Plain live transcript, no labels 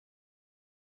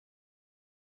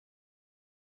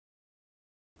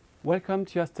Welcome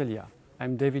to Astellia.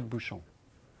 I'm David Bouchon.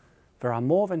 There are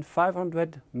more than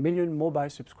 500 million mobile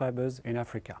subscribers in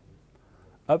Africa,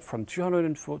 up from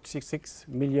 246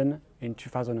 million in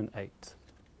 2008.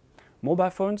 Mobile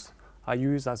phones are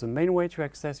used as a main way to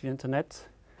access the internet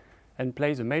and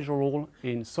plays a major role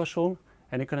in social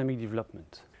and economic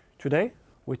development. Today,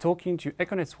 we're talking to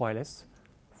Econet Wireless,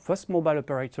 first mobile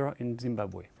operator in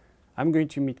Zimbabwe. I'm going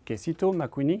to meet Kesito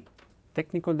Makwini,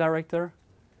 Technical Director,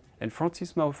 and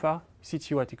Francis Maufa,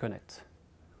 CTO at Econet.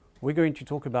 We're going to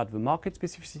talk about the market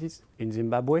specificities in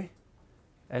Zimbabwe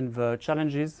and the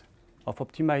challenges of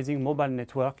optimizing mobile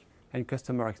network and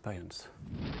customer experience.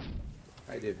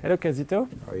 Hi, David. Hello, Kesito.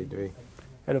 How are you doing?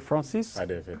 Hello, Francis. Hi,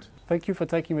 David. Thank you for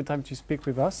taking the time to speak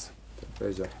with us.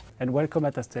 Pleasure. And welcome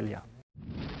at Astellia.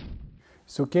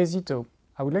 So, Kesito,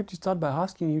 I would like to start by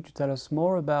asking you to tell us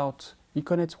more about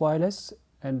Econet Wireless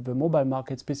and the mobile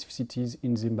market specificities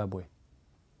in Zimbabwe.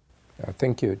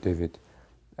 Thank you, David.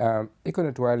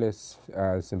 Econet Wireless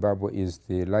Zimbabwe is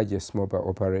the largest mobile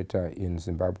operator in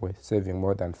Zimbabwe, serving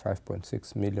more than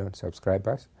 5.6 million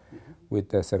subscribers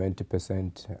with a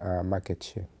 70% market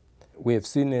share. We have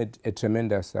seen a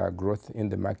tremendous growth in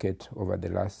the market over the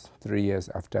last 3 years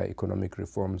after economic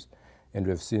reforms, and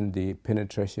we've seen the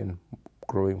penetration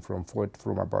growing from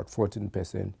about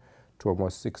 14% to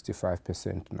almost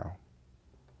 65% now.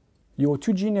 Your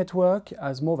 2G network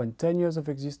has more than 10 years of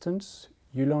existence.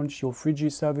 You launched your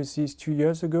 3G services 2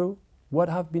 years ago. What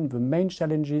have been the main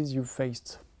challenges you've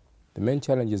faced? The main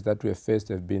challenges that we have faced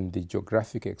have been the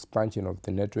geographic expansion of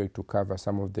the network to cover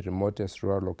some of the remotest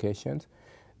rural locations,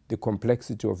 the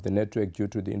complexity of the network due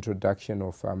to the introduction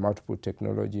of multiple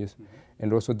technologies,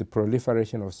 and also the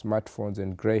proliferation of smartphones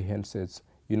and grey handsets,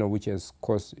 which has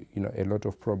caused a lot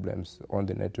of problems on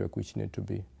the network which need to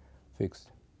be fixed.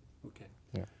 Okay.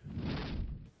 Yeah.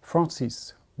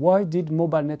 Francis, why did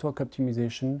mobile network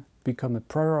optimization become a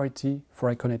priority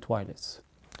for Econet Wireless?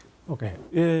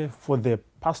 Okay, for the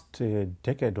past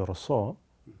decade or so,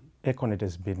 Econet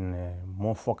has been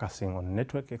more focusing on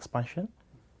network expansion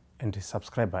and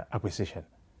subscriber acquisition.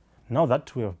 Now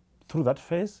that we are through that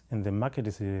phase and the market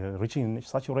is reaching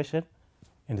saturation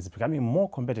and it's becoming more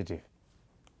competitive,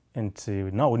 and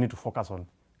now we need to focus on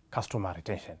customer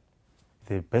retention.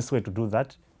 The best way to do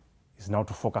that is now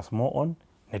to focus more on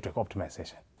network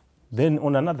optimization. Then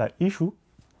on another issue,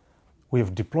 we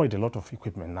have deployed a lot of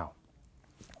equipment now.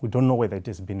 We don't know whether it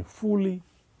has been fully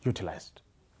utilized.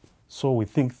 So we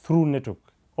think through network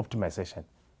optimization,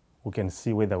 we can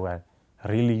see whether we're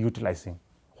really utilizing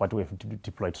what we have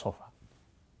deployed so far.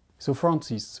 So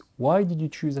Francis, why did you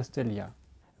choose Astellia?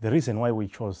 The reason why we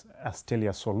chose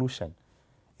Astellia's solution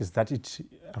is that it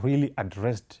really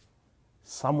addressed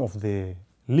some of the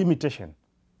limitation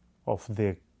of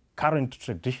the current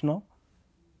traditional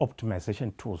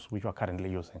optimization tools which we are currently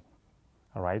using.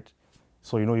 All right.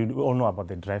 So you all know about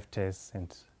the drive tests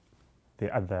and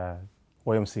the other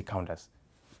OMC counters.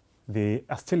 The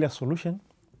Astellia solution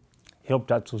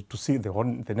helped us to see the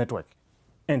network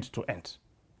end to end.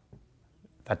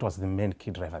 That was the main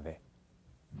key driver there.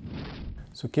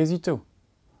 So Kesito,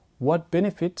 what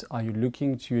benefit are you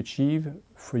looking to achieve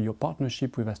through your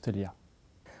partnership with Astellia?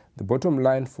 The bottom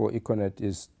line for Econet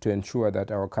is to ensure that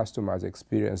our customers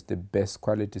experience the best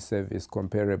quality service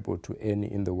comparable to any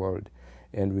in the world.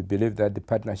 And we believe that the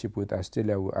partnership with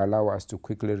Astellia will allow us to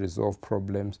quickly resolve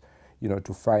problems,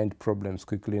 to find problems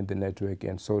quickly in the network,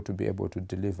 and so to be able to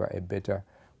deliver a better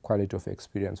quality of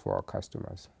experience for our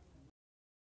customers.